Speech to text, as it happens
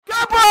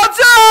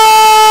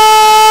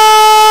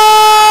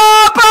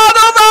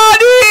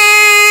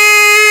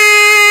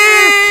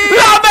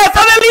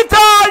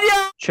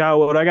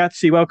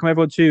ragazzi, welcome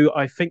everyone to,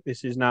 I think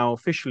this is now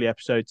officially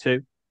episode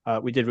two.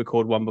 We did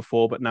record one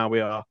before, but now we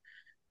are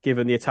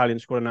given the Italian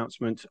squad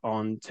announcement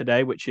on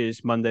today, which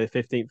is Monday,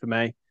 the 15th of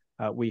May.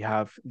 We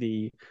have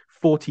the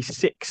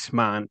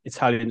 46-man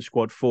Italian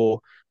squad for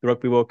the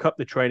Rugby World Cup,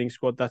 the training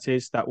squad that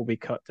is. That will be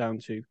cut down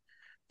to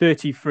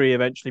 33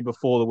 eventually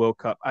before the World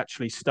Cup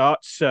actually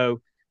starts.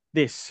 So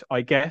this,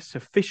 I guess,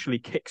 officially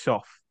kicks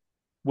off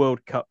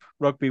World Cup,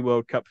 Rugby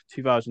World Cup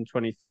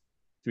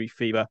 2023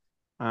 fever.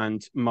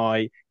 And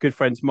my good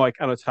friends Mike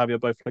and Ottavio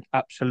both look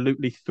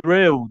absolutely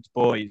thrilled,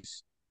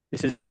 boys.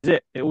 This is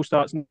it. It all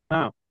starts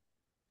now.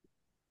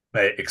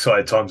 Mate,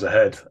 excited times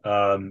ahead.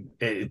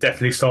 It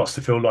definitely starts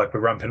to feel like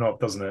we're ramping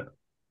up, doesn't it?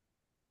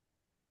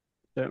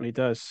 Certainly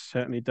does.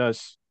 Certainly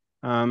does.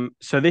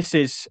 So this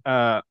is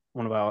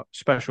one of our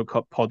special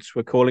cup pods,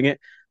 we're calling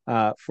it.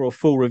 For a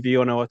full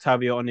review on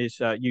Ottavio on his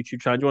YouTube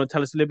channel. Do you want to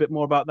tell us a little bit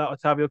more about that,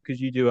 Ottavio? Because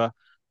you do a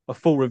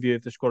full review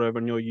of the squad over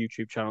on your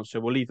YouTube channel. So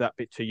we'll leave that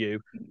bit to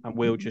you and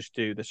we'll just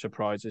do the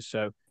surprises.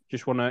 So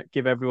just want to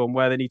give everyone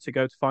where they need to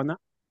go to find that.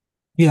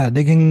 Yeah,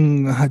 they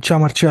can. Ciao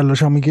Marcello,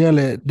 ciao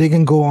Michele. They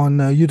can go on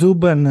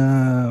YouTube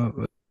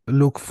and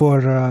look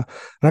for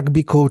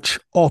Rugby Coach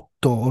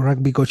Otto or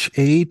Rugby Coach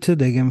 8.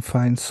 They can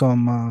find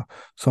some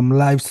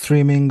live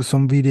streaming,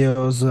 some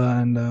videos,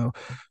 and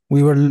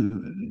we were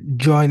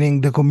joining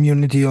the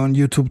community on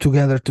YouTube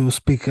together to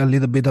speak a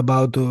little bit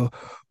about who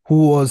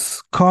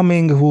was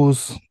coming,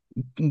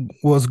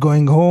 was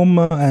going home,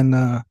 and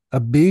a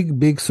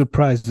big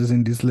surprises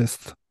in this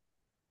list.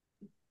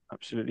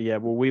 Absolutely, yeah.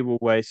 Well, we will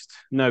waste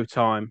no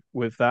time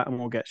with that, and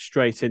we'll get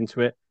straight into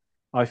it.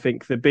 I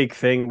think the big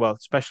thing, well,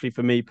 especially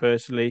for me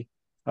personally,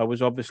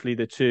 was obviously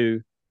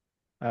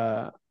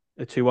uh,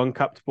 the two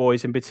uncapped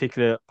boys, in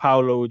particular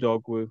Paolo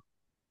Udogwu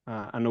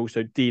and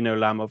also Dino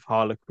Lam of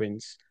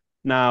Harlequins.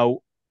 Now,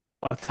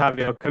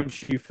 Ottavio, I'll come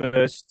to you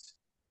first.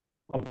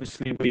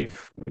 Obviously, we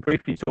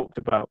briefly talked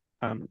about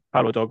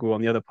Paolo Udogwu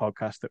on the other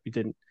podcast that we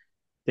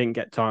didn't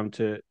get time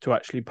to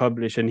actually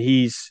publish, and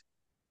he's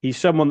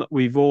someone that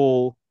we've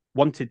all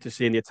wanted to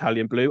see in the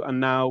Italian blue, and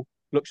now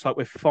looks like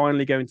we're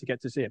finally going to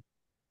get to see him.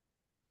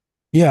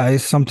 Yeah,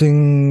 it's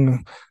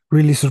something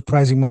really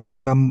surprising,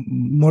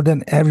 more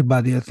than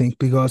everybody, I think,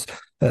 because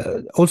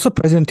also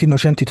President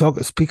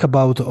Innocenti speak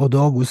about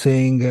Odogu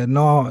saying,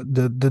 no,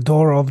 the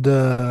door of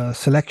the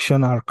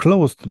selection are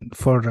closed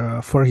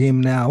for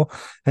him now,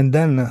 and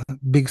then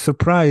big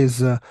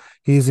surprise,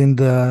 he's in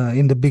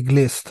the big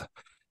list.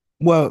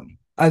 Well,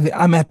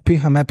 I'm happy.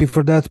 I'm happy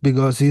for that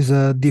because he's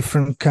a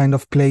different kind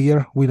of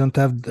player. We don't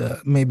have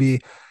maybe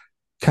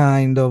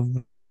kind of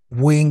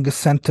wing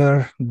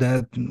center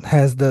that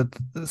has that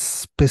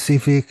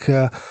specific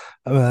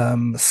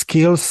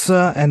skills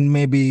and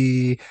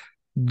maybe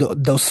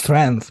those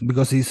strengths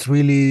because he's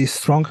really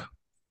strong,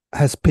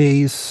 has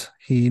pace,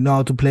 he know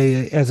how to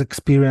play, has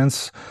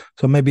experience,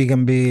 so maybe he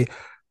can be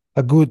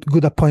a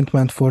good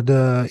appointment for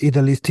the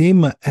Italy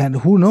team, and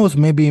who knows,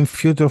 maybe in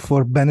future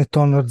for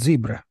Benetton or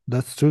Zebra.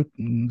 That's true.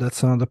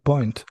 That's another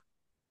point.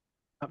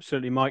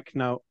 Absolutely, Mike.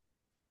 Now,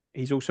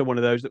 he's also one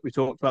of those that we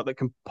talked about that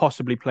can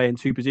possibly play in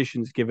two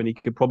positions, given he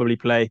could probably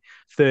play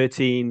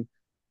 13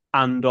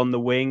 and on the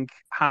wing.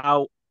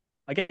 How,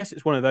 I guess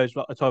it's one of those,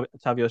 like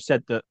Ottavio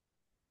said, that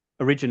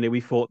originally we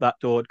thought that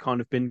door had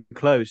kind of been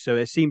closed. So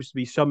there seems to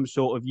be some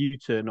sort of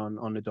U-turn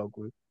on the dog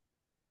route.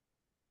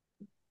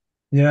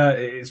 Yeah,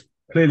 it's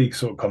clearly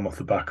sort of come off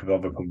the back of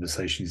other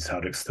conversations he's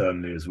had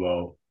externally as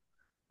well.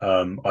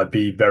 I'd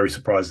be very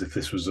surprised if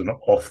this was an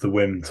off the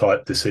whim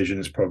type decision.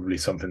 It's probably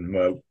something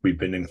where we've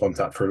been in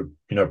contact for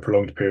a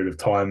prolonged period of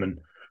time, and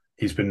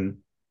he's been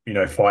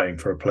fighting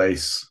for a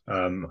place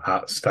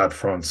at Stade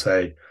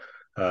Francais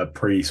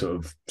pre sort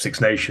of Six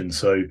Nations.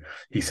 So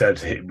he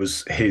said it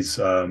was his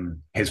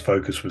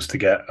focus was to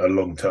get a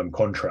long term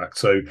contract.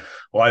 So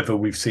either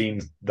we've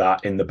seen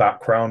that in the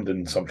background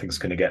and something's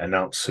going to get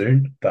announced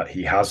soon that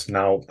he has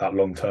now that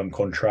long term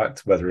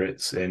contract, whether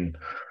it's in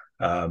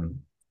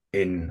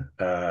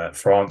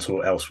France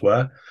or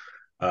elsewhere,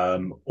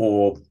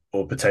 or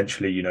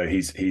potentially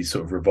he's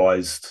sort of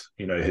revised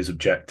his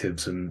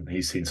objectives and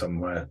he's seen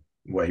somewhere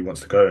where he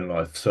wants to go in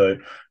life. So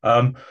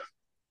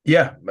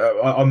yeah,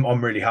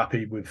 I'm really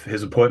happy with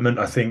his appointment.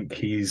 I think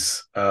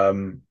he's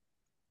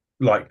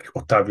like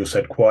Ottavio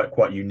said,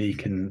 quite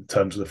unique in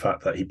terms of the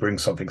fact that he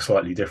brings something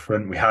slightly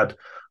different. We had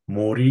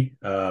Mori,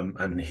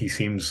 and he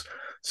seems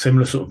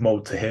similar sort of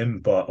mold to him,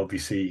 but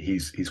obviously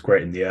he's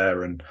great in the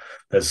air, and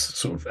there's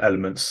sort of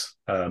elements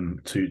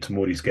to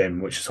Mori's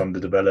game which is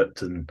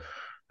underdeveloped and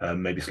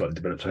maybe slightly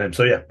developed on him.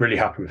 So yeah, really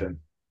happy with him.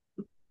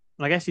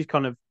 I guess he's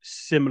kind of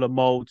similar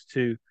mold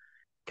to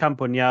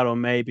Campagnaro,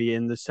 maybe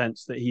in the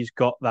sense that he's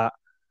got that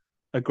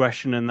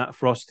aggression and that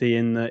ferocity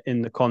in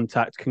the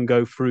contact, can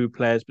go through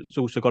players, but it's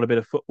also got a bit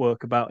of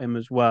footwork about him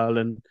as well.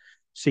 And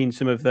seen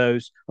some of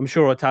those. I'm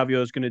sure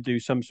Ottavio is going to do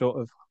some sort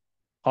of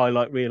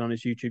highlight reel on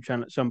his YouTube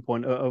channel at some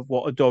point of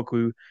what a dog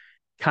who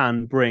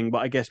can bring. But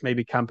I guess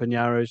maybe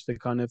Campagnaro is the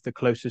kind of the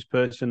closest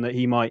person that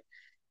he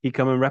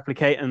come and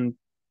replicate, and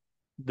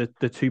the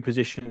two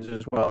positions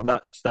as well.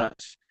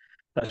 That's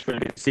That's really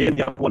good to see. And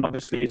the other one,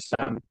 obviously, is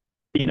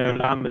Dino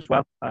Lamb as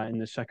well in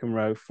the second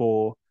row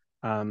for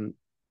um,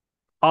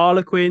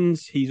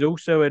 Harlequins. He's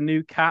also a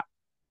new cap.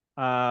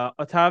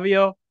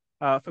 Ottavio,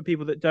 for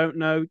people that don't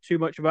know too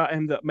much about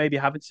him, that maybe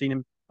haven't seen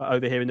him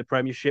over here in the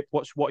Premiership,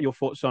 what are your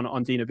thoughts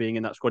on Dino being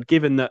in that squad?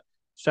 Given that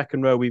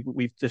second row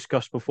we've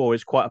discussed before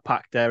is quite a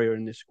packed area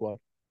in this squad.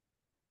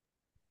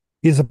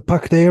 He's a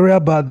packed area,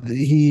 but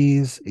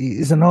he's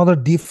another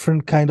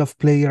different kind of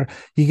player.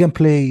 He can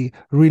play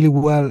really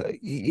well.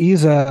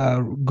 He's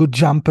a good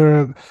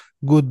jumper,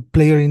 good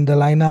player in the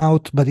line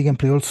out, but he can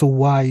play also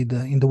wide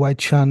in the wide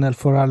channel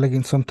for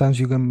Arlequin. Sometimes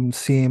you can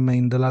see him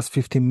in the last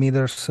 15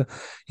 meters.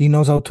 He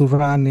knows how to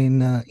run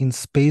in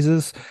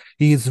spaces.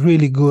 He's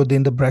really good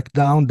in the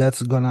breakdown.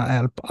 That's gonna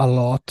help a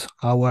lot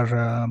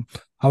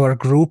our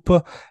group.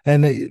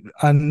 And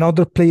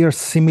another player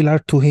similar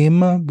to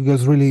him,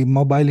 because really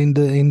mobile in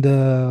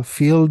the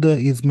field,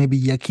 is maybe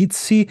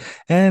Yakitsi,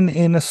 and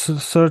in a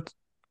certain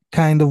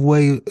kind of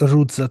way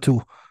Ruzza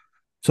too.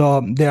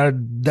 So they are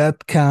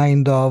that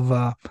kind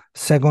of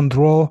second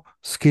row,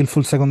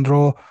 skillful second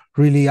row,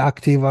 really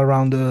active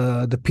around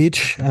the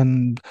pitch.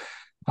 And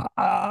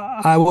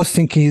I was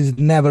thinking he's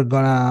never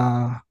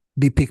gonna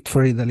be picked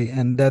for Italy,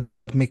 and that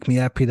make me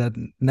happy that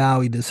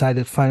now he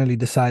finally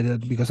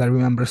decided, because I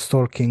remember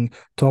stalking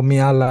Tommy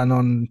Allan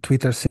on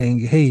Twitter saying,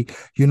 "Hey,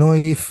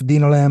 if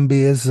Dino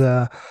Lambi is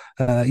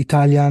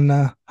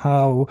Italian,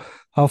 how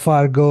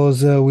far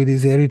goes with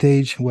his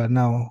heritage?" Well,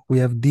 now we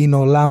have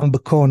Dino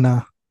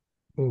Lambcona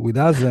with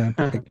us, and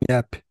make me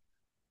happy.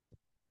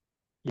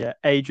 Yeah,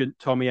 agent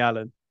Tommy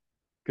Allen.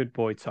 Good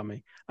boy,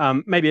 Tommy.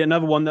 Maybe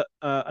another one that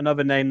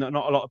another name that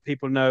not a lot of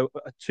people know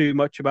too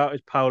much about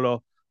is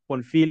Paolo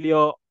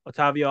Bonfiglio.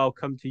 Ottavio, I'll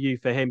come to you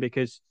for him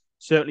because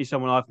certainly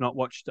someone I've not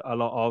watched a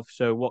lot of.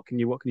 So what can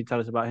you tell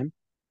us about him?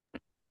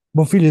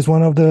 Bonfili is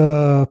one of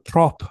the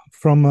prop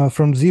from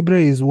Zibre.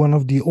 Is one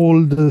of the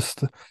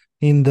oldest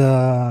in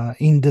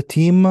the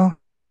team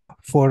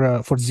for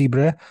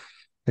Zibre.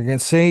 I can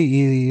say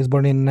he is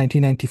born in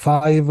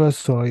 1995,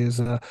 so he's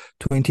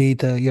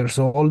 28 years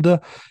old.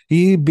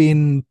 He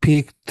been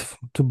picked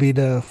to be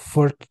the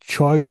fourth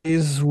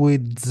choice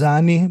with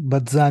Zani,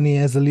 but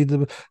Zani is a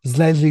little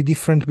slightly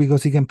different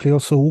because he can play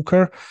also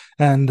hooker,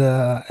 and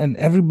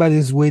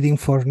everybody's waiting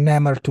for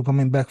Neymar to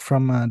coming back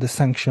from the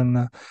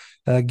sanction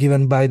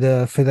given by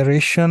the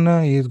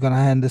federation. He's gonna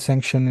end the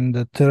sanction in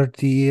the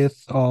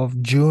 30th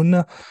of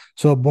June,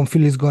 so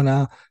Bonfili is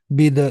gonna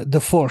be the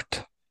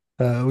fourth,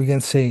 we can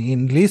say,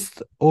 in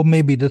list, or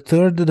maybe the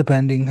third,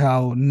 depending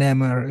how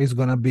Neymar is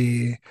gonna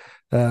be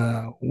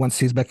once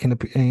he's back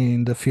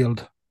in the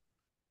field.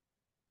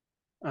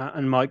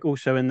 And Mike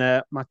also in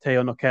there,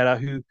 Matteo Noquera,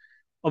 who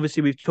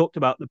obviously we've talked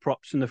about the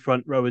props in the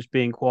front row as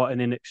being quite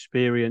an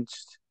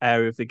inexperienced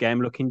area of the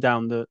game. Looking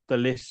down the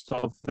list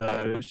of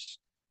those,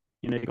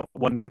 you've got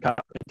one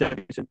cap,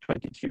 Davies and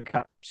 22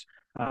 caps.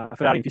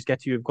 Ferrari and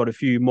Fischetti have got a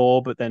few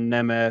more, but then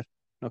Nemer,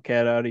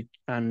 Noquera,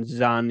 and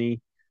Zani,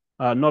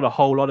 not a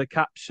whole lot of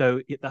caps.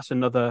 So that's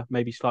another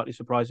maybe slightly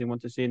surprising one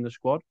to see in the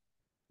squad.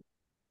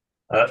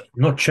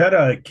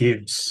 Nocera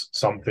gives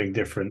something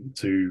different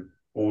to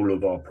all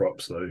of our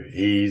props, though.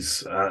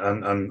 He's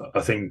and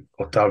I think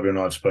Ottavio and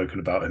I have spoken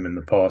about him in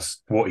the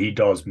past. What he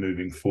does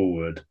moving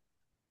forward,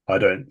 I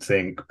don't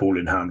think ball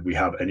in hand we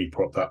have any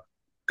prop that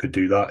could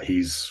do that.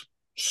 He's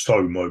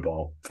so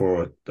mobile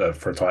for a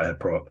tight head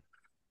prop.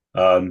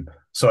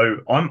 So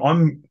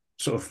I'm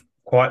sort of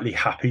quietly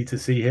happy to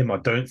see him. I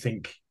don't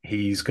think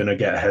he's going to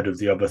get ahead of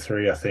the other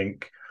three. I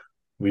think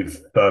we've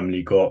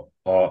firmly got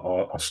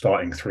our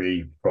starting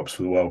three props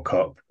for the World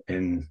Cup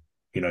in,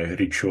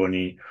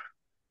 Riccioni,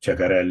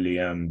 Ceccarelli,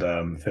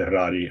 and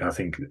Ferrari. I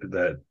think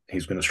that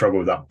he's going to struggle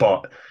with that.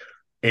 But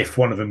if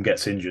one of them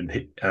gets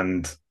injured,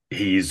 and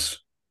he's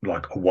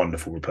like a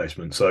wonderful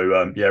replacement.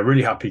 So yeah,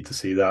 really happy to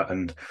see that.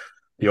 And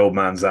the old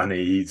man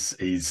Zani,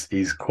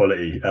 he's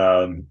quality.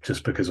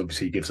 Just because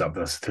obviously he gives that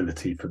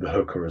versatility for the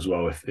hooker as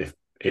well,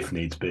 if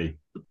needs be.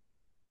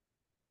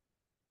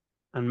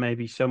 And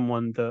maybe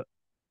someone that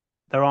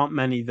there aren't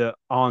many that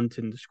aren't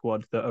in the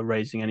squad that are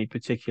raising any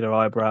particular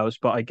eyebrows.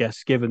 But I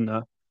guess given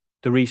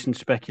the recent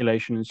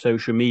speculation in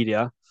social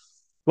media,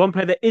 one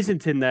player that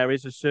isn't in there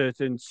is a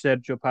certain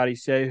Sergio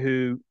Parisse,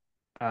 who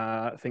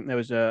I think there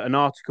was an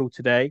article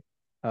today,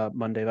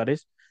 Monday that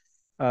is,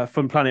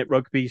 from Planet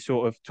Rugby,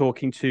 sort of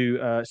talking to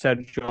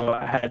Sergio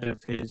ahead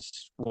of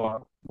his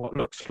what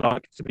looks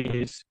like to be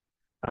his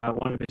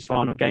one of his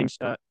final games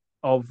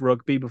of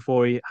rugby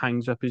before he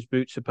hangs up his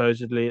boots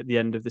supposedly at the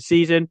end of the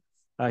season.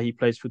 He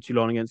plays for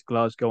Toulon against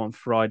Glasgow on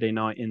Friday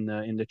night in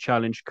the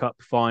Challenge Cup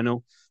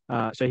final.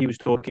 So he was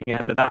talking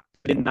ahead of that.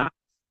 In that,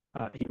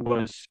 he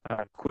was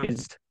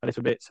quizzed a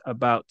little bit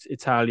about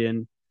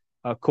Italian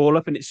call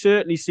up, and it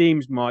certainly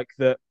seems, Mike,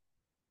 that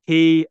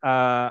he,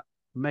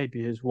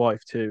 maybe his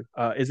wife too,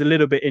 is a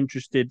little bit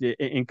interested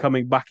in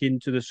coming back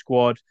into the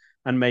squad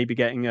and maybe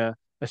getting a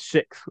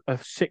sixth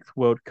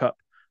World Cup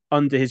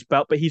under his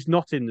belt, but he's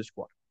not in the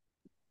squad.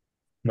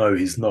 No,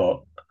 he's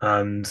not.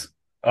 And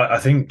I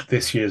think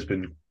this year's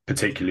been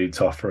particularly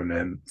tough for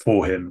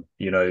him.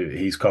 You know,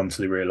 he's come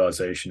to the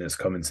realization it's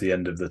coming to the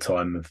end of the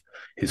time of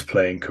his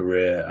playing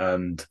career,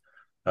 and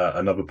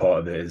another part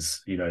of it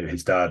is, you know,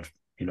 his dad,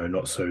 you know,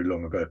 not so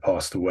long ago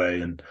passed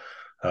away, and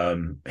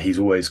he's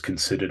always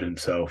considered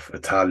himself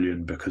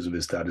Italian because of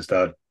his dad. His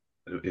dad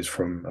is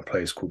from a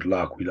place called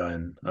L'Aquila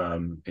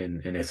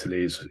in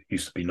Italy. It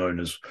used to be known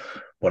as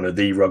one of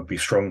the rugby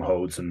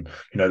strongholds, and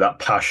you know that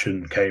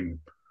passion came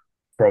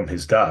from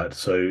his dad.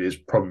 So it's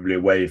probably a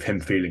way of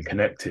him feeling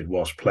connected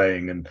whilst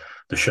playing, and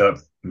the shirt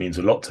means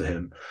a lot to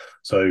him.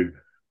 So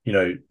you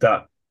know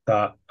that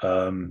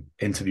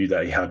interview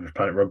that he had with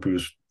Planet Rugby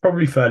was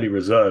probably fairly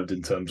reserved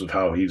in terms of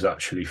how he was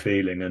actually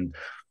feeling, and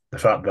the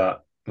fact that,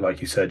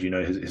 like you said, you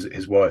know,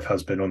 his wife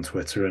has been on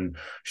Twitter and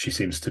she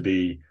seems to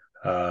be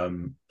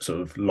sort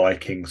of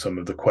liking some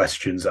of the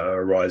questions that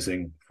are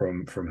arising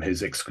from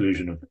his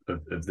exclusion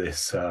of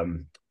this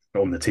on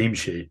the team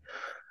sheet,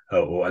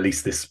 or at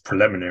least this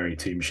preliminary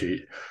team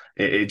sheet.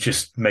 It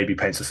just maybe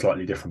paints a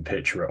slightly different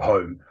picture at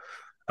home.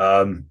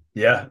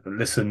 Yeah,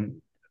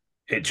 listen,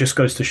 it just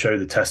goes to show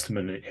the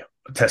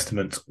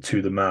testament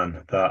to the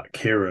man that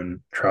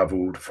Kieran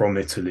travelled from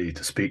Italy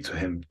to speak to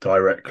him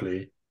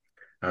directly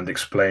and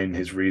explain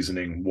his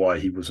reasoning why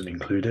he wasn't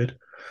included.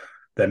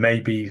 There may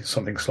be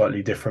something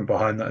slightly different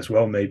behind that as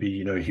well. Maybe,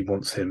 you know, he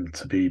wants him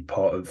to be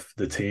part of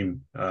the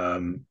team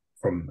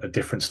from a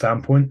different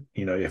standpoint,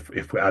 you know,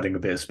 if we're adding a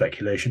bit of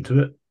speculation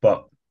to it.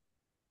 But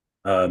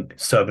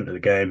servant of the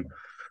game,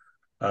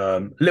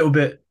 a little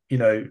bit, you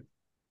know,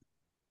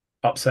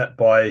 upset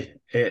by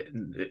it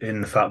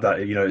in the fact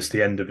that, you know, it's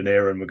the end of an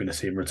era and we're going to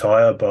see him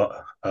retire,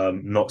 but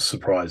not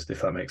surprised,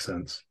 if that makes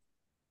sense.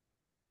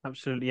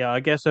 Absolutely, yeah.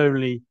 I guess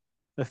only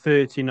a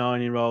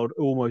 39-year-old,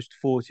 almost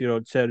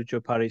 40-year-old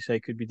Sergio Parisse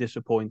could be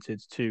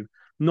disappointed to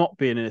not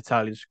be in an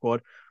Italian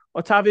squad.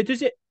 Ottavio,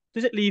 does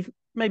it leave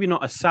maybe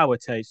not a sour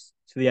taste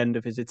to the end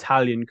of his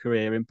Italian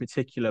career in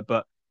particular,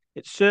 but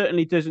it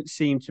certainly doesn't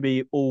seem to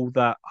be all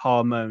that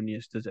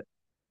harmonious, does it?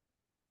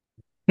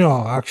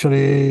 No,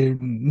 actually,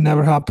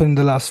 never happened in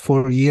the last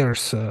 4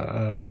 years.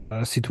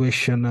 A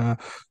situation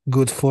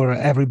good for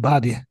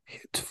everybody.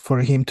 For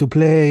him to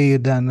play,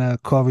 then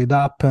COVID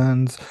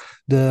happens.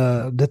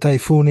 The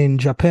typhoon in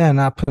Japan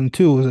happened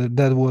too.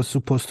 That was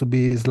supposed to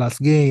be his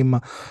last game.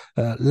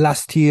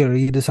 Last year,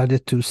 he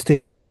decided to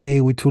stay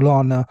with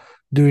Toulon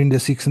during the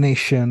Six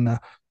Nation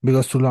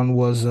because Toulon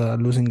was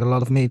losing a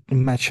lot of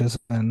matches,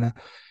 and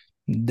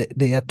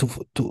they had to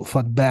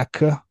fight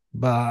back.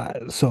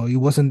 But so he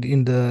wasn't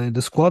in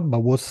the squad, but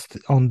was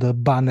on the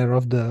banner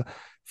of the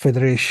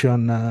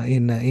federation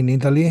in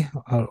Italy,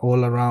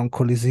 all around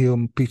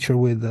Coliseum picture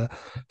with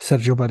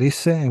Sergio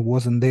Parisse. It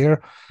wasn't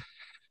there,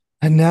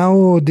 and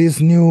now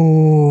this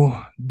new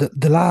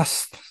the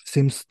last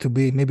seems to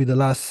be maybe the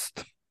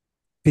last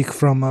pick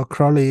from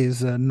Crowley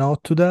is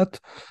not to that,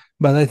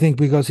 but I think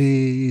because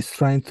he is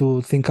trying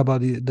to think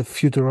about the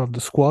future of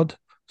the squad,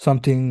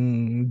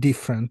 something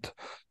different.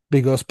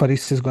 Because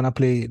Paris is gonna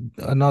play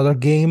another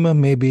game.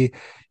 Maybe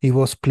he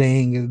was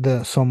playing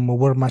some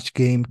World Match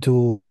game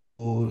to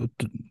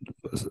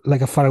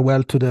like a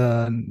farewell to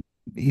the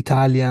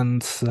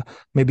Italians.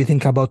 Maybe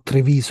think about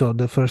Treviso,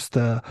 the first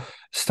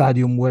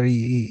stadium where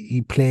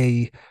he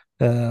play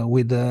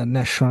with the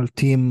national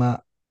team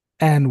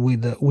and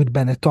with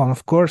Benetton,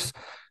 of course.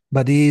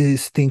 But he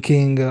is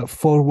thinking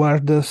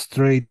forward,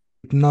 straight,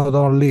 not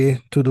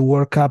only to the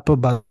World Cup,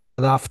 but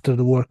after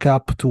the World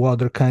Cup to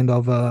other kind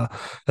of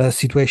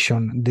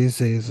situation.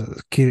 This is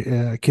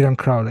Kieran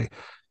Crowley.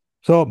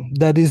 So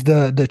that is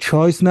the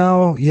choice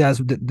now. Yes,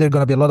 there's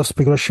gonna be a lot of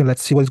speculation.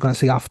 Let's see what he's gonna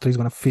say after he's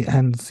gonna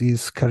end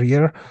his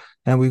career,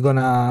 and we're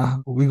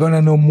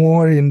gonna know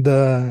more in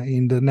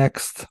the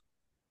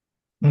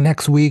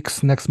next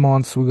weeks, next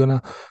months. We're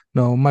gonna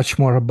know much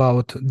more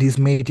about this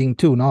meeting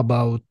too. Not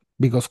about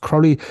because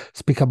Crowley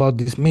speak about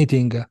this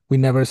meeting. We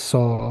never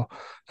saw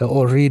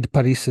or read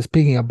Paris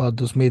speaking about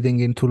this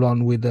meeting in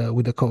Toulon with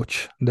the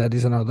coach. That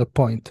is another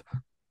point.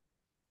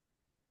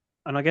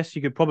 And I guess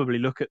you could probably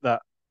look at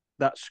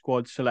that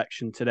squad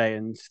selection today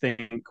and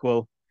think,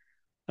 well,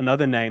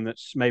 another name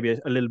that's maybe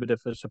a little bit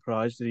of a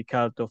surprise,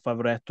 Riccardo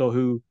Favoretto,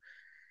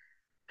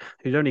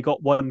 who's only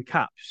got one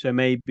cap. So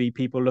maybe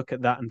people look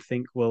at that and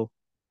think, well,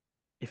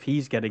 if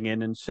he's getting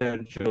in and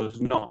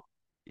Sergio's not,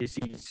 is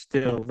he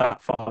still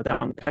that far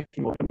down the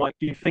pecking order? Mike,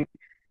 do you think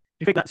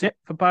that's it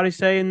for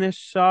Paris in this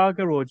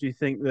saga, or do you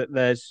think that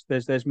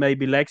there's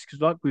maybe legs? Because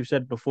like we've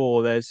said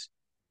before, there's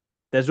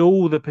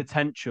all the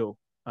potential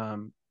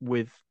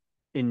with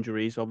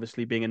injuries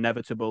obviously being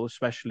inevitable,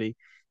 especially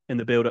in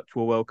the build up to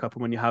a World Cup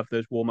and when you have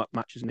those warm up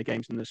matches in the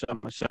games in the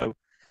summer. So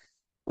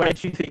where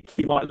do you think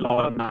he might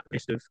lie on that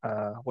list of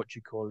what do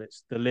you call it?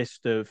 The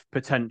list of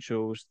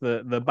potentials,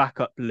 the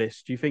backup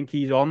list. Do you think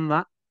he's on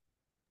that?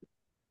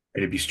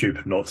 It'd be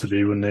stupid not to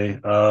be, wouldn't he?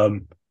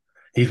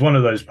 He's one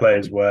of those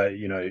players where,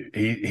 you know,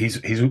 he's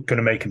going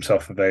to make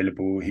himself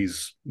available.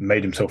 He's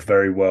made himself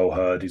very well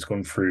heard. He's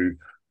gone through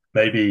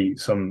maybe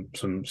some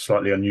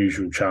slightly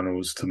unusual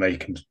channels to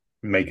make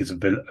his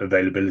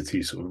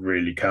availability sort of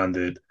really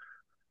candid.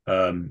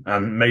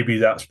 And maybe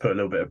that's put a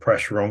little bit of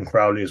pressure on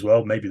Crowley as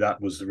well. Maybe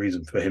that was the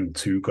reason for him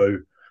to go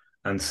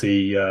and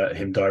see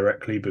him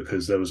directly,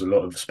 because there was a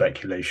lot of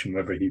speculation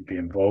whether he'd be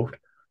involved.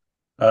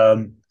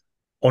 Um,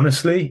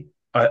 Honestly,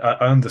 I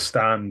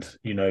understand,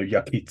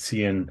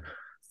 Yakitsi and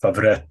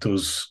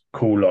Favretto's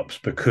call-ups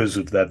because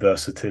of their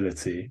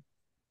versatility.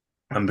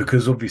 And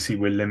because obviously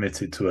we're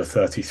limited to a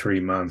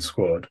 33-man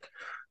squad,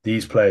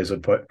 these players are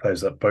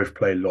players that both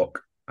play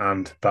lock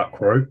and back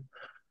row.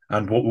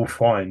 And what we'll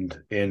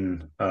find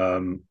in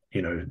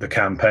the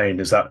campaign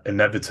is that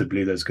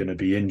inevitably there's going to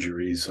be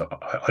injuries.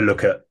 I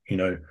look at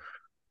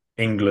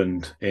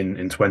England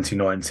in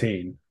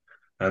 2019,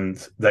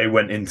 and they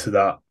went into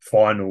that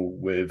final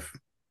with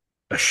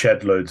a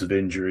shed loads of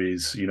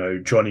injuries.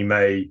 Johnny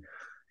May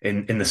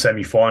in the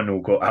semi final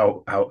got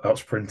out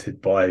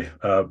sprinted by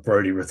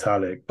Brody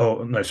Retallick.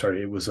 Oh no,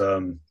 sorry, it was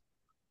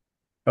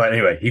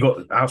anyway, he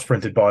got out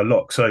sprinted by a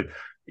lock. So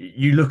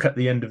you look at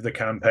the end of the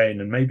campaign,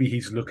 and maybe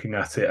he's looking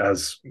at it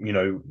as,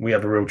 we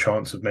have a real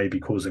chance of maybe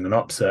causing an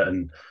upset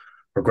and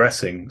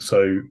progressing.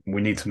 So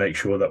we need to make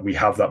sure that we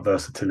have that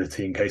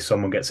versatility in case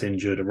someone gets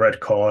injured. A red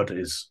card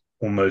is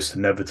almost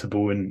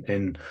inevitable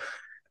in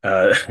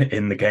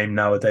the game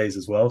nowadays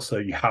as well. So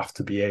you have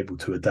to be able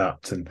to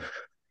adapt, and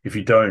if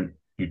you don't,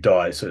 you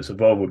die. So it's a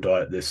vulnerable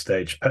die at this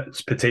stage,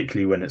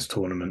 particularly when it's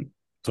tournament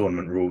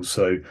rules.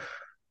 So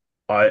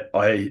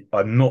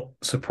I'm not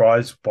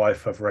surprised by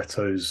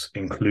Favoretto's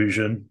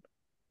inclusion.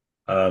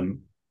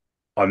 I'm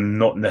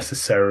not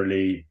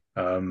necessarily.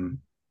 I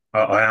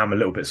am a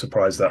little bit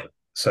surprised that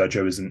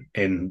Sergio isn't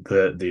in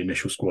the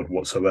initial squad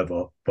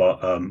whatsoever.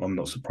 But I'm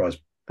not surprised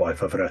by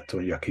Favoretto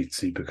and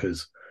Yakitsi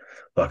because,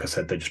 like I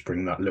said, they just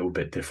bring that little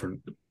bit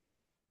different.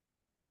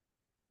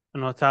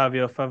 And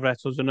Ottavio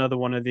Favretto's another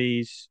one of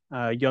these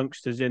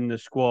youngsters in the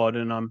squad,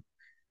 and I'm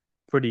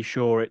pretty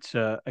sure it's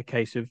a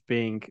case of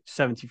being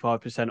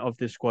 75% of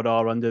this squad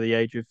are under the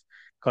age of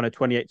kind of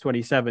 28,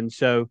 27.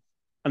 So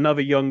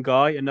another young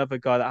guy, another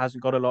guy that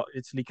hasn't got a lot of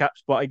Italy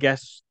caps, but I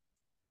guess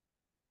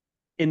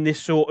in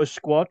this sort of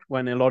squad,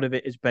 when a lot of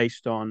it is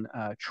based on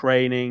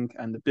training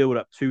and the build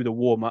up to the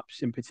warm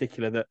ups in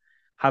particular, that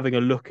having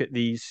a look at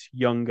these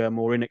younger,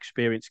 more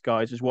inexperienced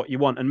guys is what you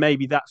want. And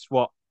maybe that's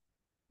what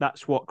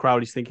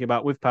Crowley's thinking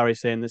about with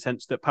Paris, in the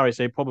sense that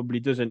Paris probably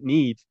doesn't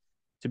need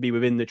to be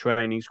within the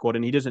training squad,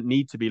 and he doesn't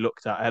need to be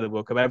looked at ahead of the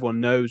World Cup. Everyone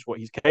knows what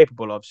he's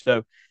capable of.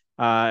 So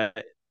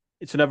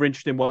it's another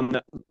interesting one,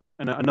 that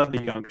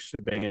another youngster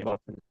being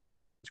involved in the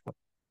squad.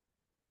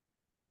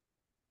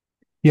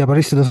 Yeah,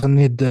 Paris doesn't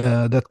need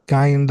that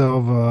kind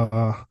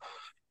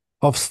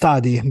of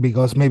study,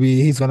 because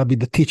maybe he's gonna be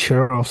the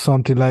teacher of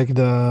something like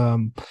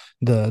the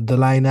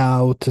line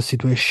out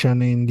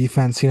situation in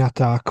defense, in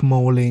attack,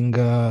 mauling,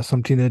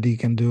 something that he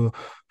can do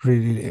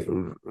really.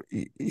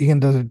 He can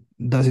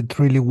does it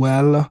really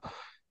well.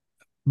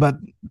 But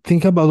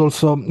think about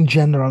also in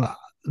general,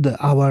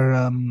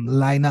 our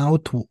line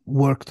out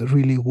worked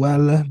really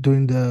well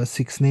during the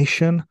Six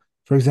Nation.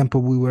 For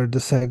example, we were the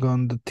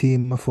second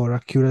team for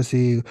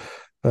accuracy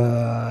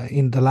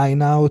in the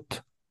line out,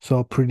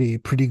 so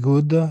pretty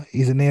good.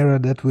 Is an area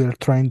that we are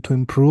trying to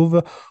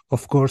improve.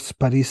 Of course,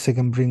 Paris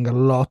can bring a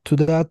lot to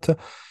that,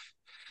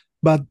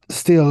 but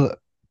still,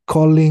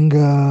 calling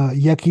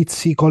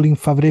Yakitsi, calling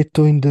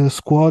Favretto in the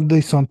squad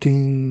is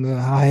something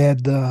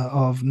ahead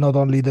of not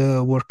only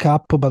the World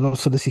Cup but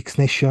also the Six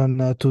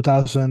Nation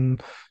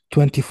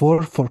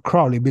 2024 for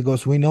Crowley,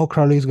 because we know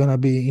Crowley is gonna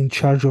be in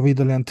charge of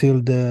Italy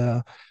until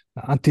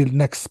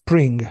next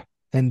spring,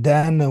 and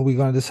then we're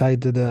gonna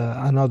decide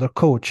another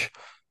coach.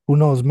 Who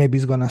knows? Maybe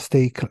it's gonna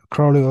stay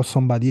Crowley or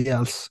somebody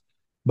else.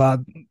 But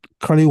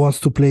Crowley wants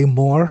to play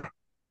more.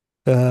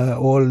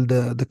 All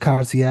the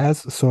cards he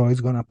has, so he's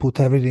gonna put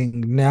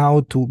everything now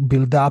to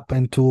build up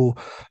and to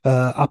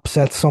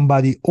upset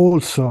somebody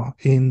also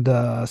in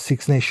the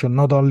Six Nation,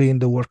 not only in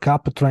the World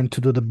Cup, trying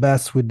to do the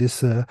best with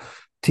this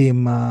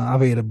team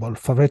available.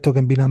 Favretto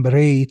can be number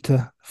 8,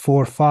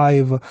 4,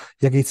 5.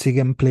 Yakitsi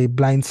can play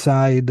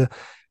blindside.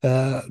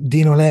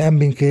 Dino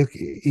Lembing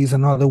is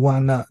another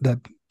one that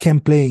can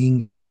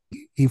play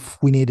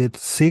if we needed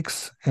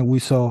 6, and we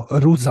saw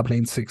Ruza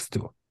playing 6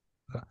 too.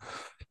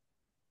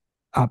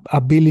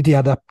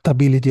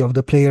 Adaptability of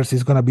the players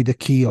is going to be the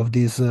key of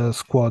this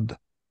squad.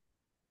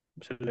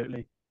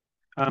 Absolutely.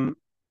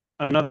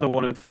 Another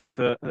one of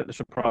the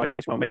surprise,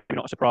 well, maybe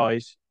not a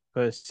surprise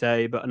per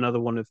se, but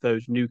another one of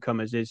those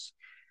newcomers is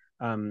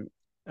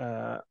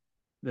the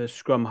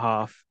scrum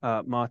half,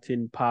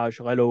 Martin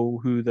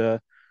Pagerello, who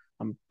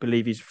I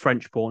believe he's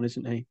French-born,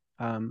 isn't he?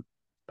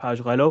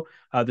 Pagerello,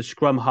 the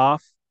scrum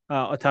half.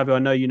 Ottavio, I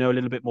know you know a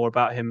little bit more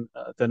about him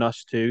than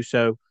us two,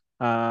 so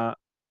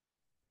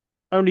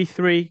only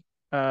four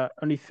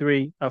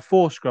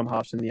scrum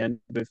halves in the end,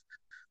 with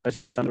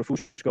Alessandro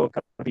Fusco,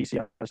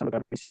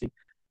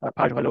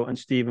 Pagerello, and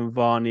Stephen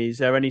Varney. Is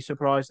there any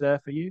surprise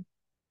there for you?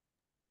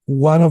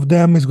 One of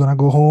them is gonna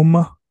go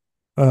home.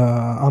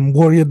 I'm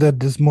worried at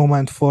this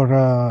moment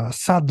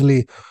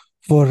sadly,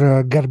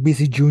 for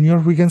Garbisi Jr.,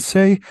 we can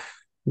say,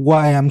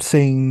 why I'm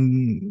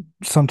saying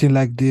something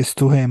like this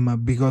to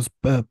him, because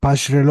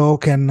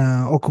Pagerello can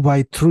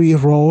occupy three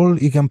roles.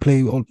 He can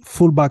play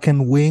fullback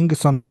and wing,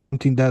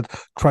 something that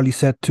Crowley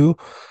said too.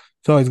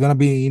 So it's gonna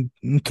be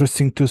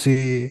interesting to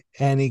see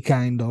any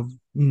kind of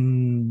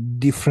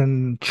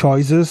different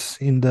choices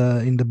in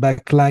the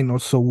back line.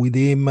 Also with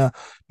him,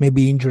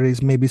 maybe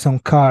injuries, maybe some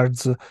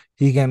cards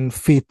he can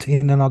fit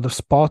in another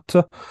spot.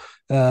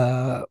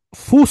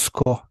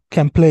 Fusco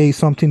can play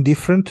something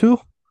different too.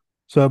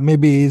 So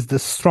maybe he's the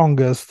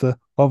strongest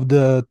of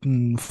the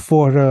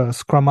four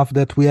scrum half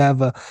that we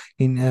have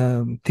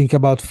in think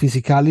about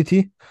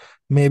physicality.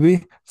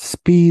 Maybe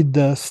speed,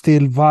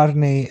 still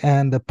Varney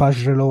and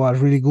Pagerello are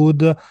really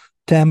good.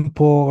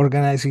 Tempo,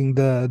 organizing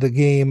the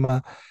game,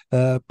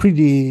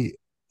 pretty.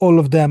 All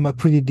of them are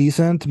pretty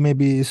decent.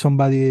 Maybe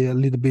somebody a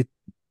little bit.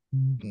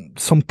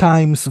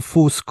 Sometimes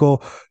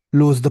Fusco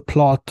lose the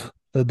plot,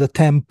 the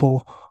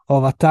tempo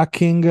of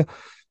attacking,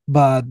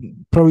 but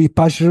probably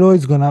Pajero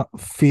is gonna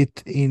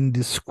fit in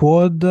the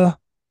squad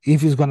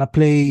if he's gonna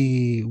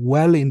play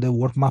well in the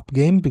warm-up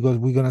game, because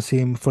we're gonna see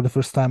him for the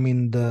first time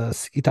in the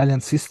Italian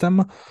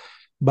system.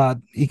 But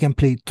he can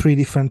play three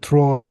different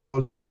roles.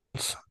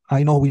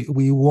 I know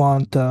we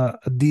want a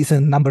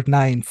decent number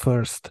 9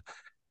 first,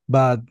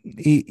 but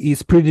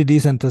he's pretty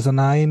decent as a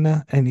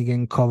 9, and he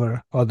can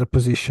cover other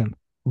position.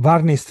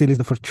 Varney still is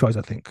the first choice,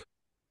 I think.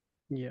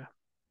 Yeah.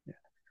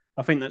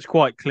 I think that's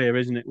quite clear,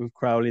 isn't it, with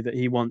Crowley, that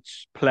he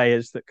wants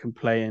players that can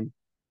play in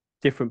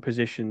different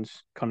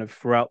positions kind of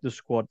throughout the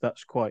squad.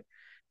 That's quite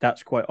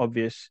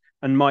obvious.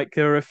 And Mike,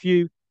 there are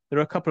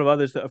a couple of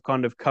others that have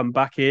kind of come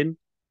back in.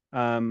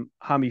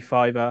 Hami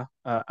Fiver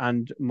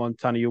and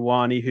Montana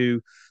Ioane,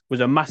 who was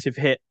a massive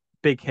hit,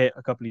 big hit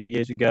a couple of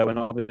years ago, and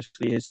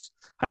obviously has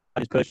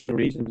had his personal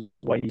reasons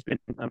why he's been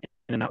in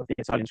and out of the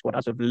Italian squad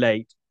as of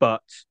late.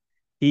 But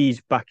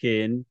he's back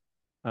in,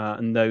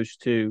 and those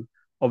two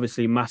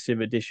obviously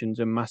massive additions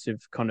and massive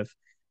kind of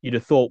you'd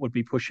have thought would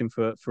be pushing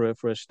for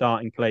a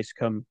starting place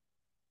come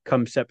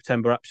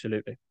September.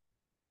 Absolutely.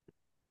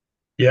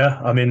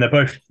 Yeah, I mean they're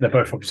both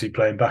obviously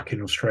playing back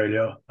in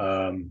Australia.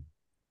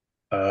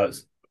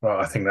 Well,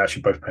 I think they're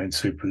actually both playing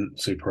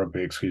Super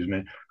Rugby. Excuse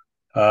me.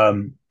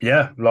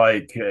 Yeah,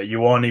 like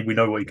Ioane, we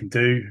know what he can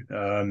do.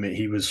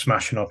 He was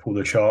smashing up all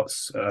the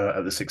charts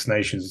at the Six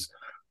Nations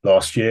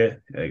last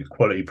year. A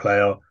quality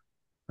player.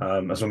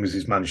 As long as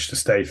he's managed to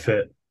stay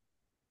fit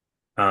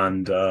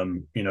and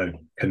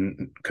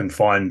can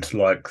find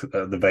like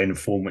the vein of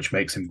form which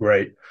makes him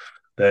great,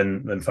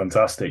 then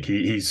fantastic.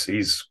 He's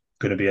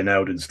going to be a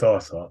nailed in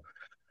starter.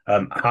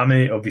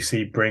 Hammy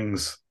obviously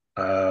brings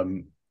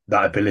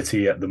that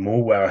ability at the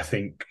maul where I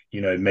think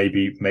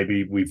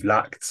maybe we've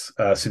lacked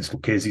since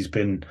Lucchese's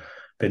been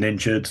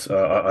injured.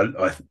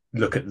 I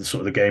look at the sort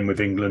of the game with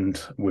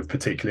England with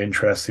particular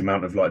interest. The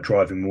amount of like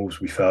driving mauls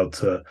we failed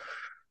to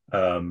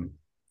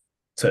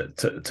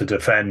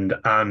defend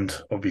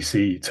and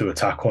obviously to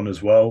attack on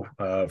as well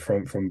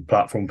from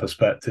platform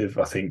perspective.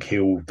 I think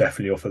he'll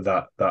definitely offer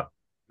that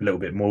little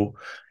bit more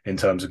in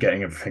terms of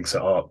getting everything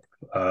set up,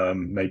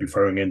 maybe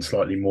throwing in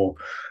slightly more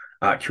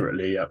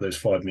accurately at those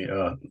 5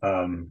 meter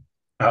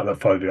out the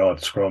 5 yard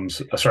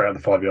scrums, sorry, at the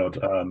 5 yard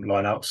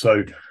line out.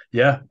 So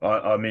yeah,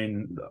 I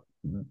mean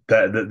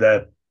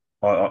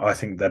I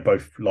think they're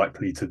both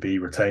likely to be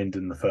retained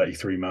in the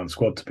 33-man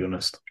squad, to be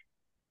honest.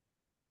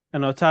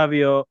 And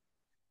Ottavio,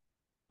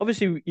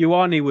 obviously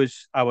Ioane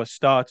was our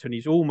starter, and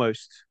he's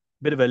almost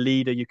a bit of a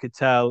leader. You could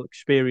tell,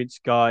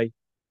 experienced guy,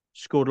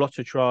 scored lots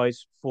of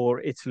tries for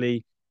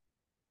Italy.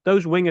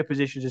 Those winger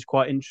positions is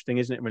quite interesting,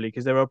 isn't it? Really,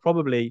 because there are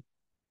probably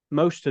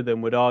most of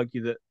them would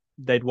argue that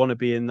they'd want to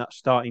be in that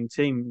starting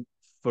team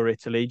for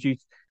Italy. Do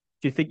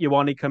you think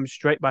Ioane comes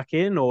straight back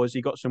in, or has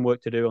he got some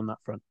work to do on that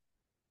front?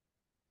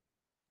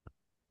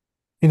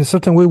 In a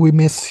certain way, we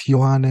miss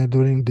Ioane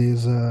during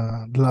this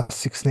last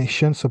Six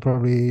Nations, so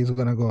probably he's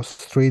gonna go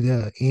straight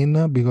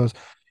in because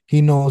he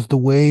knows the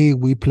way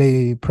we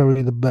play.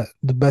 Probably the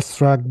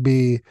best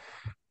rugby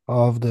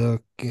of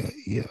the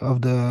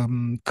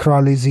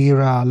Crowley's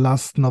era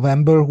last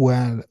November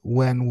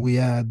when we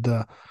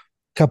had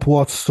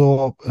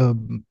Capuzzo,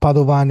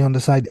 Padovani on the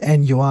side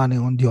and Ioane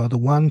on the other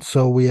one.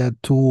 So we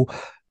had two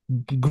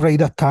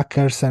great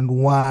attackers and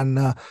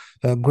one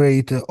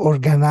great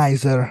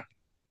organizer,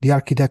 the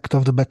architect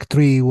of the back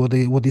three, what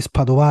is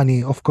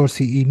Padovani. Of course,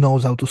 he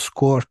knows how to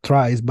score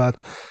tries, but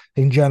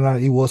in general,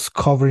 he was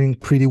covering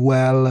pretty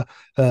well.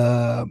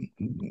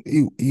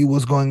 He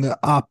was going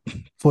up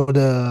for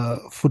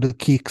the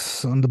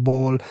kicks on the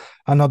ball.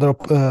 Another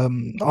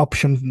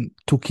option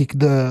to kick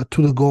to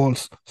the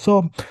goals.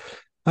 So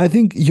I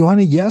think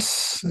Ioane,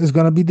 yes, is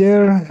gonna be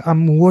there.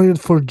 I'm worried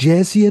for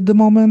Jesse at the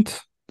moment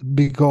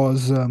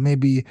because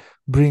maybe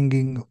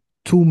bringing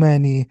too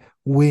many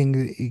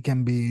wing, it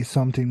can be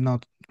something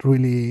not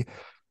really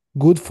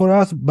good for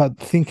us. But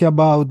think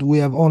about, we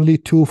have only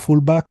two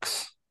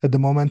fullbacks at the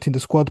moment in the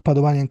squad,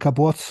 Padovani and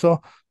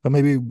Capozzo. But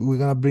maybe we're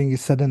gonna bring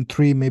instead than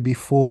three, maybe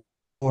four.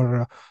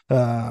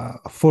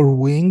 for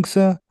wings.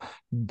 The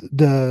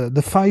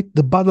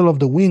battle of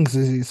the wings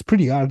is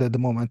pretty hard at the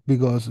moment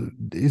because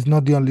it's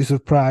not the only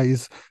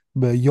surprise.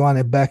 But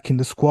Ioane back in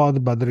the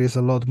squad, but there is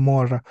a lot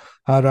more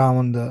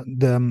around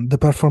the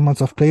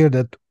performance of player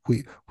that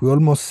we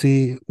almost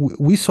see.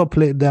 We saw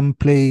them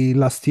play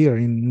last year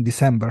in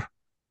December.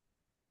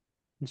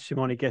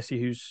 Simone Gessi,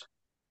 who's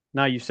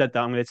now you've said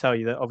that, I'm going to tell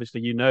you that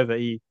obviously you know that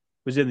he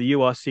was in the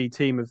URC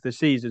team of the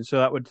season, so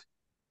that would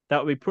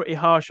be pretty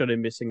harsh on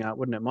him missing out,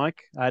 wouldn't it,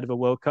 Mike? Ahead of a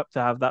World Cup to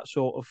have that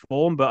sort of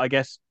form, but I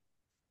guess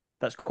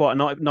that's quite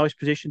a nice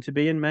position to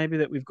be in. Maybe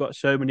that we've got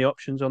so many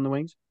options on the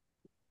wings.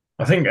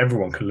 I think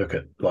everyone can look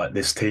at like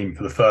this team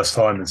for the first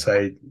time and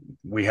say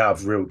we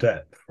have real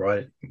depth,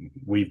 right?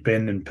 We've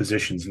been in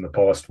positions in the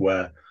past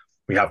where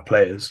we have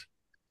players,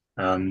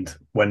 and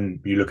when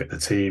you look at the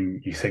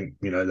team, you think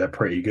they're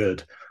pretty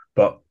good,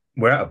 but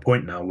we're at a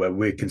point now where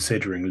we're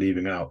considering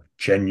leaving out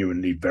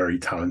genuinely very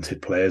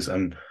talented players,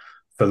 and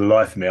for the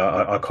life of me,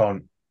 I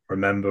can't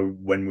remember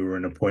when we were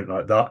in a point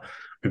like that.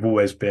 We've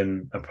always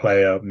been a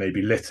player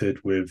maybe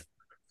littered with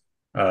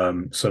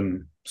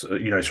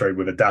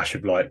with a dash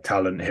of like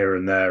talent here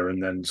and there,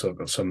 and then sort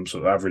of some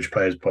sort of average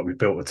players. But we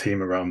built a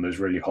team around those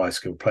really high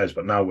skilled players.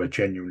 But now we're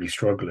genuinely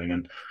struggling,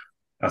 and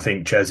I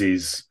think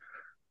Chezzy's,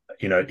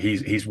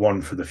 he's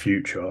one for the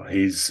future.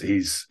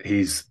 He's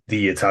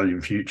the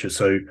Italian future.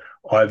 So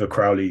either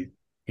Crowley,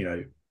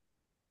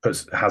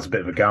 has a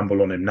bit of a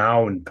gamble on him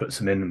now and puts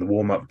him in the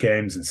warm up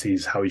games and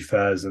sees how he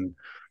fares and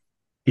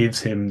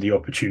gives him the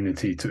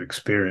opportunity to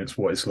experience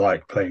what it's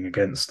like playing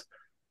against,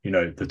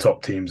 the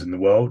top teams in the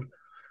world,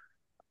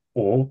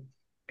 or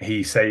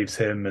he saves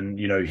him and,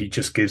 he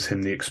just gives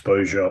him the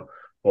exposure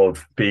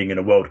of being in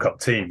a World Cup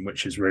team,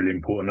 which is really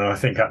important. And I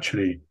think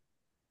actually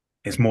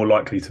it's more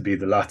likely to be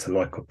the latter,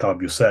 like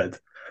Ottavio said.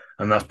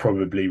 And that's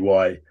probably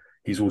why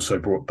he's also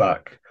brought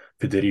back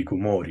Federico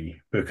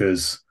Mori,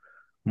 because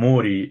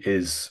Mori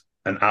is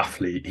an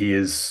athlete. He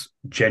is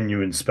a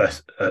genuine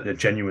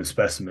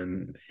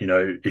specimen.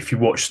 If you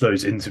watch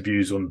those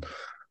interviews on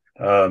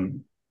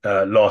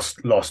last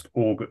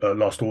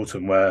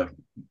autumn, where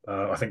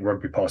I think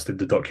Rugby Pass did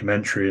the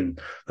documentary, and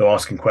they're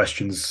asking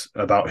questions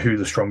about who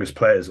the strongest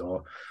players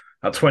are.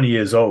 At 20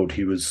 years old,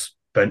 he was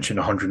benching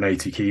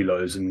 180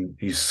 kilos and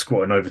he's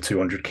squatting over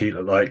 200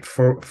 kilo. Like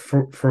for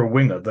a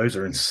winger, those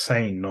are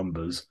insane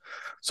numbers.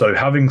 So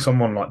having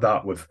someone like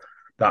that with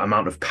that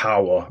amount of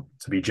power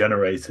to be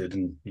generated,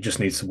 and he just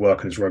needs to work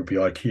on his rugby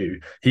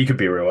IQ, he could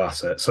be a real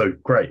asset. So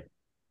great,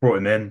 brought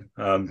him in,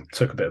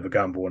 took a bit of a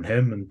gamble on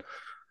him, and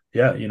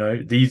yeah,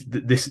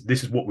 this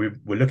is what we're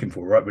looking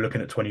for, right? We're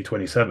looking at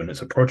 2027.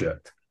 It's a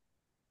project.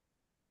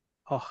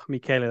 Oh,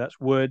 Michele, that's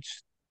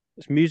words.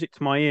 It's music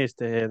to my ears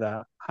to hear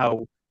that.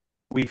 How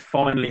we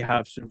finally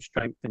have some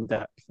strength and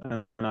depth,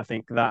 and I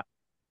think that,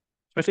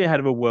 especially ahead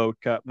of a World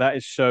Cup, that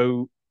is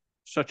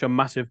such a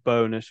massive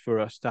bonus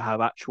for us to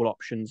have actual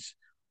options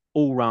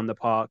all round the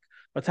park.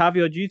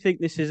 Ottavio, do you think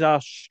this is our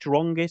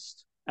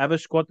strongest ever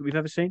squad that we've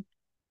ever seen?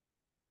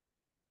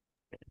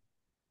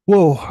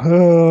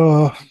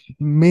 Well,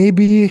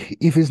 maybe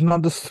if it's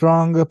not the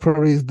strong,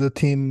 probably is the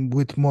team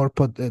with more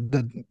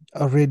that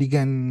already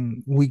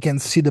we can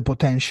see the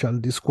potential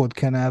this squad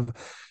can have,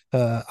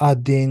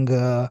 adding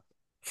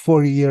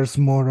 4 years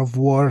more of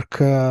work,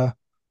 4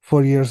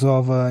 years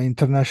of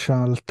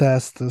international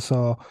tests.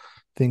 So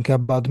think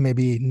about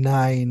maybe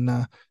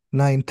nine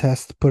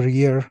tests per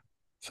year.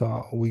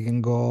 So we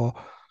can go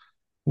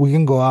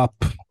up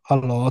a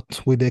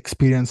lot with the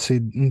experience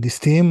in this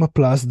team,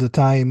 plus the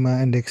time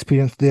and the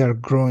experience they are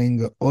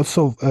growing.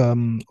 Also,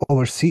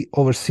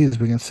 overseas,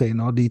 we can say,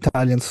 the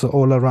Italians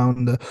all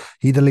around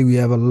Italy. We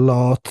have a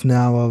lot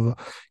now of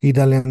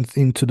Italians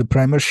into the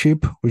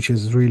Premiership, which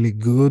is really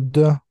good.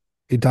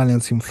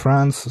 Italians in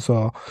France,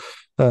 so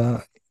uh,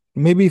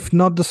 maybe if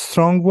not the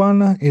strong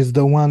one, is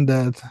the one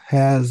that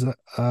has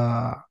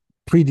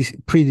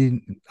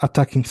pretty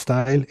attacking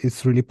style.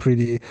 It's really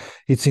pretty.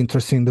 It's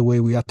interesting the way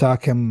we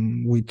attack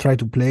and we try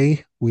to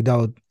play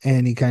without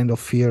any kind of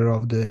fear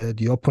of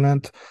the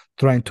opponent,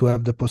 trying to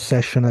have the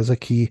possession as a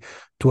key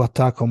to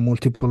attack on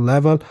multiple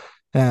level.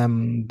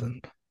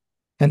 And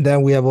and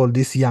then we have all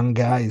these young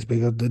guys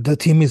because the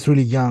team is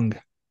really young.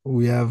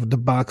 We have the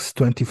Bucks,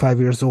 25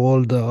 years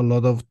old, a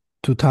lot of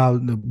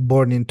 2000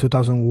 born in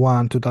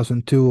 2001,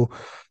 2002.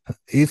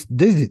 This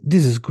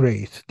is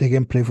great. They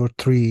can play for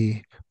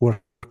three World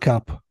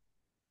Cup.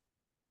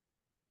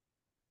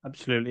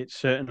 Absolutely, it's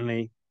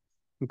certainly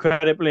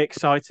incredibly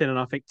exciting, and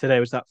I think today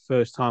was that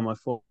first time I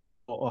thought,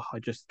 oh, I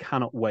just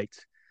cannot wait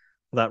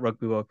for that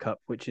Rugby World Cup,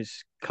 which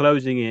is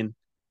closing in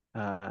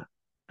uh,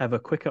 ever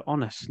quicker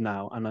on us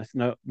now. And I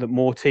know that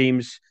more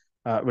teams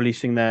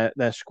releasing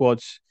their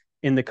squads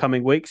in the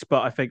coming weeks.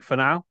 But I think for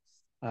now,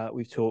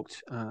 we've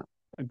talked a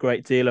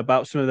great deal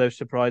about some of those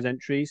surprise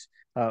entries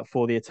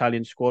for the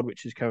Italian squad,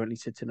 which is currently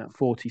sitting at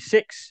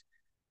 46,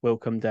 will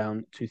come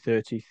down to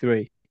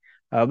 33.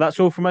 That's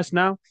all from us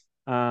now.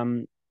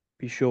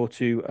 Be sure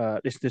to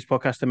listen to this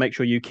podcast and make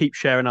sure you keep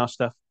sharing our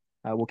stuff.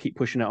 We'll keep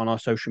pushing it on our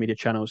social media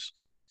channels,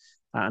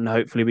 and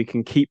hopefully we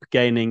can keep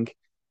gaining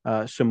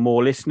some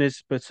more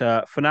listeners. But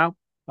for now,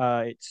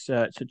 it's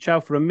a ciao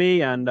from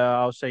me, and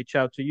I'll say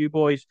ciao to you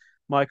boys,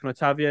 Mike and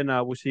Ottavio,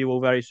 and we'll see you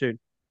all very soon.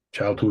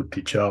 Ciao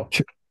tutti, ciao.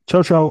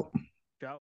 Ciao, ciao.